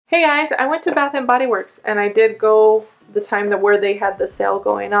Hey guys, I went to Bath & Body Works and I did go the time that where they had the sale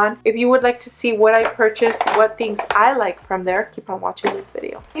going on. If you would like to see what I purchased, what things I like from there, keep on watching this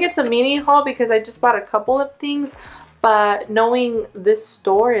video. I think it's a mini haul because I just bought a couple of things, but knowing this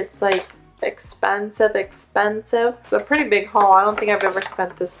store, it's like expensive. It's a pretty big haul. I don't think I've ever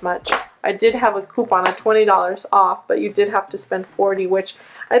spent this much. I did have a coupon of $20 off, but you did have to spend $40, which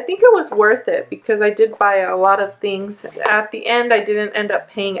I think it was worth it because I did buy a lot of things. At the end, I didn't end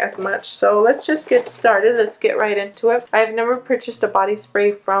up paying as much. So let's just get started. Let's get right into it. I've never purchased a body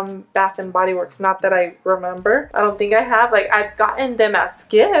spray from Bath & Body Works. Not that I remember. I don't think I have. Like, I've gotten them as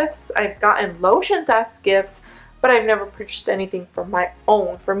gifts. I've gotten lotions as gifts. But I've never purchased anything for my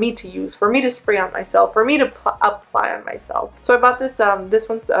own, for me to use, for me to spray on myself, for me to apply on myself. So I bought this, this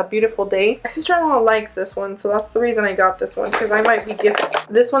one's A Beautiful Day. My sister-in-law likes this one, so that's the reason I got this one, because I might be gifted.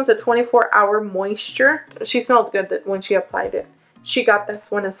 This one's a 24-hour moisture. She smelled good when she applied it. She got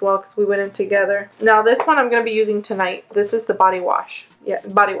this one as well because we went in together. Now this one I'm going to be using tonight. This is the body wash. Yeah,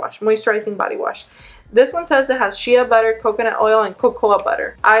 body wash, moisturizing body wash. This one says it has shea butter, coconut oil, and cocoa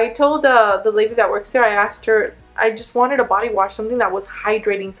butter. I told the lady that works there, I asked her, I just wanted a body wash, something that was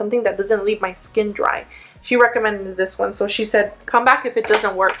hydrating, something that doesn't leave my skin dry. She recommended this one, so she said, come back if it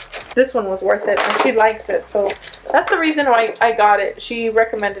doesn't work. This one was worth it, and she likes it, so that's the reason why I got it. She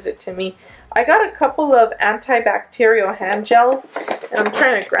recommended it to me. I got a couple of antibacterial hand gels, and I'm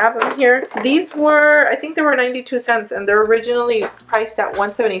trying to grab them here. These were, I think they were 92 cents, and they're originally priced at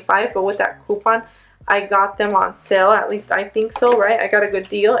 $175, but with that coupon, I got them on sale. At least I think so, right? I got a good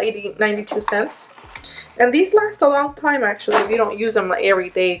deal, 92 cents. And these last a long time, actually, if you don't use them like every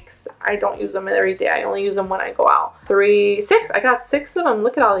day, because I don't use them every day. I only use them when I go out. 6. I got 6 of them.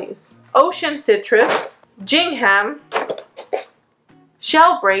 Look at all these. Ocean Citrus, Gingham,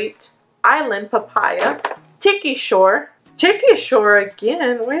 Shellbrate, Island Papaya, Tiki Shore. Tiki Shore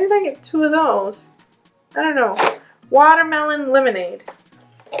again. Where did I get 2 of those? I don't know. Watermelon Lemonade.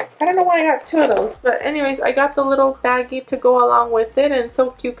 I don't know why I got 2 of those. But anyways, I got the little baggie to go along with it. And it's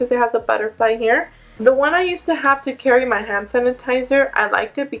so cute because it has a butterfly here. The one I used to have to carry my hand sanitizer, I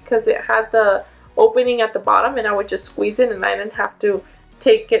liked it because it had the opening at the bottom and I would just squeeze it and I didn't have to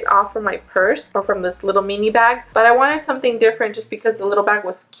take it off from my purse or from this little mini bag. But I wanted something different just because the little bag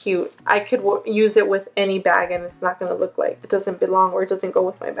was cute. I could use it with any bag and it's not going to look like it doesn't belong or it doesn't go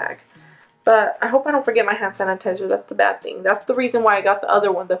with my bag. But I hope I don't forget my hand sanitizer. That's the bad thing. That's the reason why I got the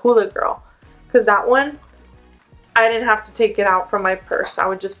other one, the Hula Girl. Because that one, I didn't have to take it out from my purse. I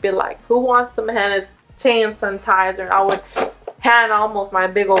would just be like, who wants some hand sanitizer? And I would hand almost my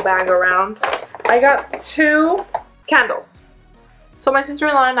big old bag around. I got 2 candles. So my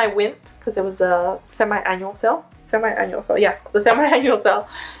sister-in-law and I went because it was a semi-annual sale. Yeah, the semi-annual sale.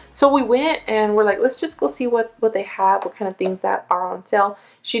 So we went and we're like, let's just go see what they have, what kind of things that are on sale.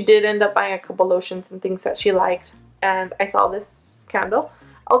 She did end up buying a couple lotions and things that she liked. And I saw this candle.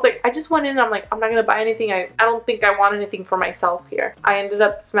 I was like, I just went in and I'm like, I'm not going to buy anything. I don't think I want anything for myself here. I ended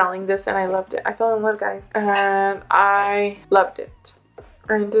up smelling this and I loved it. I fell in love, guys. And I loved it.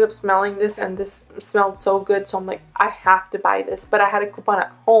 I ended up smelling this and this smelled so good. So I'm like, I have to buy this. But I had a coupon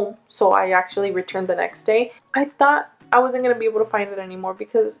at home. So I actually returned the next day. I thought I wasn't going to be able to find it anymore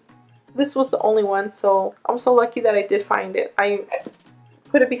because this was the only one. So I'm so lucky that I did find it. I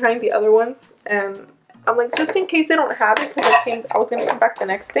put it behind the other ones and I'm like, just in case they don't have it, because I was going to come back the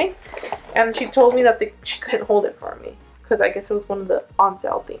next day. And she told me that she couldn't hold it for me. Because I guess it was one of the on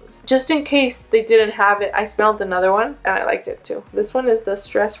sale things. Just in case they didn't have it, I smelled another one. And I liked it too. This one is the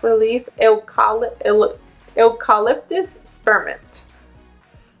Stress Relief Eucalyptus Spearmint.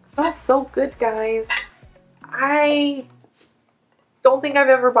 It smells so good, guys. I don't think I've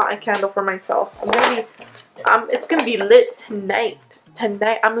ever bought a candle for myself. It's going to be lit tonight.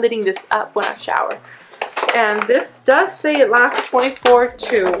 Tonight, I'm lighting this up when I shower. And this does say it lasts 24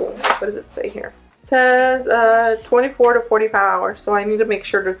 to, what does it say here? It says 24 to 45 hours. So I need to make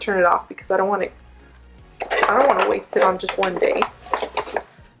sure to turn it off because I don't want to waste it on just one day.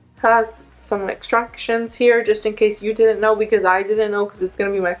 Has some instructions here just in case you didn't know, because I didn't know, because it's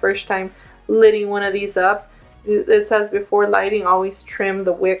going to be my first time lighting one of these up. It says, before lighting, always trim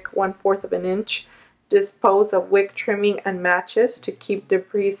the wick 1/4 of an inch. Dispose of wick trimming and matches to keep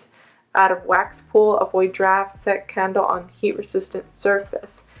debris out of wax pool. Avoid drafts. Set candle on heat resistant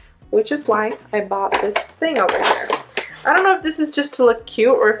surface. Which is why I bought this thing over here. I don't know if this is just to look cute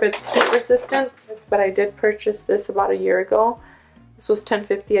or if it's heat resistant, but I did purchase this about a year ago. This was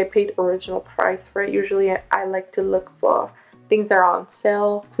 $10.50. I paid original price for it. Usually I like to look for things that are on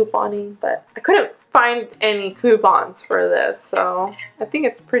sale, couponing, but I couldn't find any coupons for this, so I think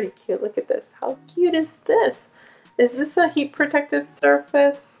it's pretty cute. Look at this. How cute is this? Is this a heat protected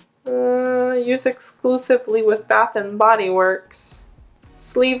surface? Use exclusively with Bath and Body Works.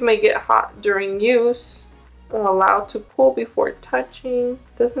 Sleeve may get hot during use. Allowed to pull before touching.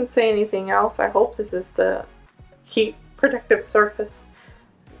 Doesn't say anything else. I hope this is the heat protective surface.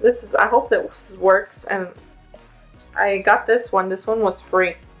 I hope that this works, and I got this one. This one was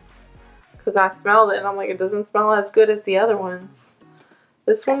free because I smelled it and I'm like, it doesn't smell as good as the other ones.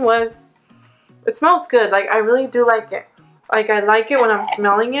 This one was, it smells good. Like, I really do like it. Like, I like it when I'm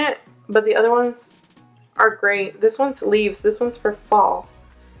smelling it, but the other ones are great. This one's leaves. This one's for fall.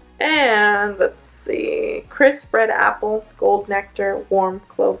 And let's see, crisp red apple, gold nectar, warm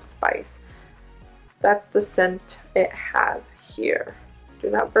clove spice. That's the scent it has here. Do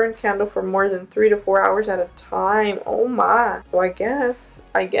not burn candle for more than 3 to 4 hours at a time. Oh my. So I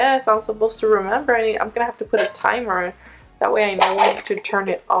guess I'm supposed to remember. I'm gonna have to put a timer. That way I know when to turn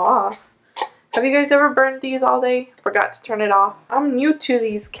it off. Have you guys ever burned these all day? Forgot to turn it off? I'm new to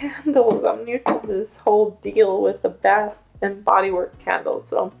these candles. I'm new to this whole deal with the Bath and Body Works candles.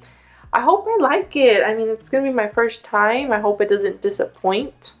 So I hope I like it. I mean, it's gonna be my first time. I hope it doesn't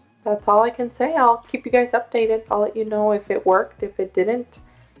disappoint. That's all I can say. I'll keep you guys updated. I'll let you know if it worked, if it didn't,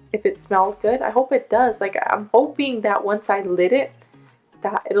 if it smelled good. I hope it does. Like, I'm hoping that once I lit it,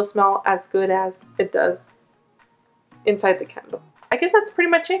 that it'll smell as good as it does inside the candle. I guess that's pretty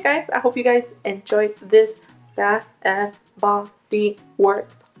much it, guys. I hope you guys enjoyed this Bath and Body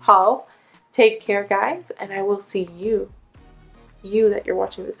Works haul. Take care, guys, and I will see you that you're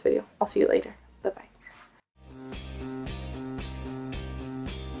watching this video. I'll see you later.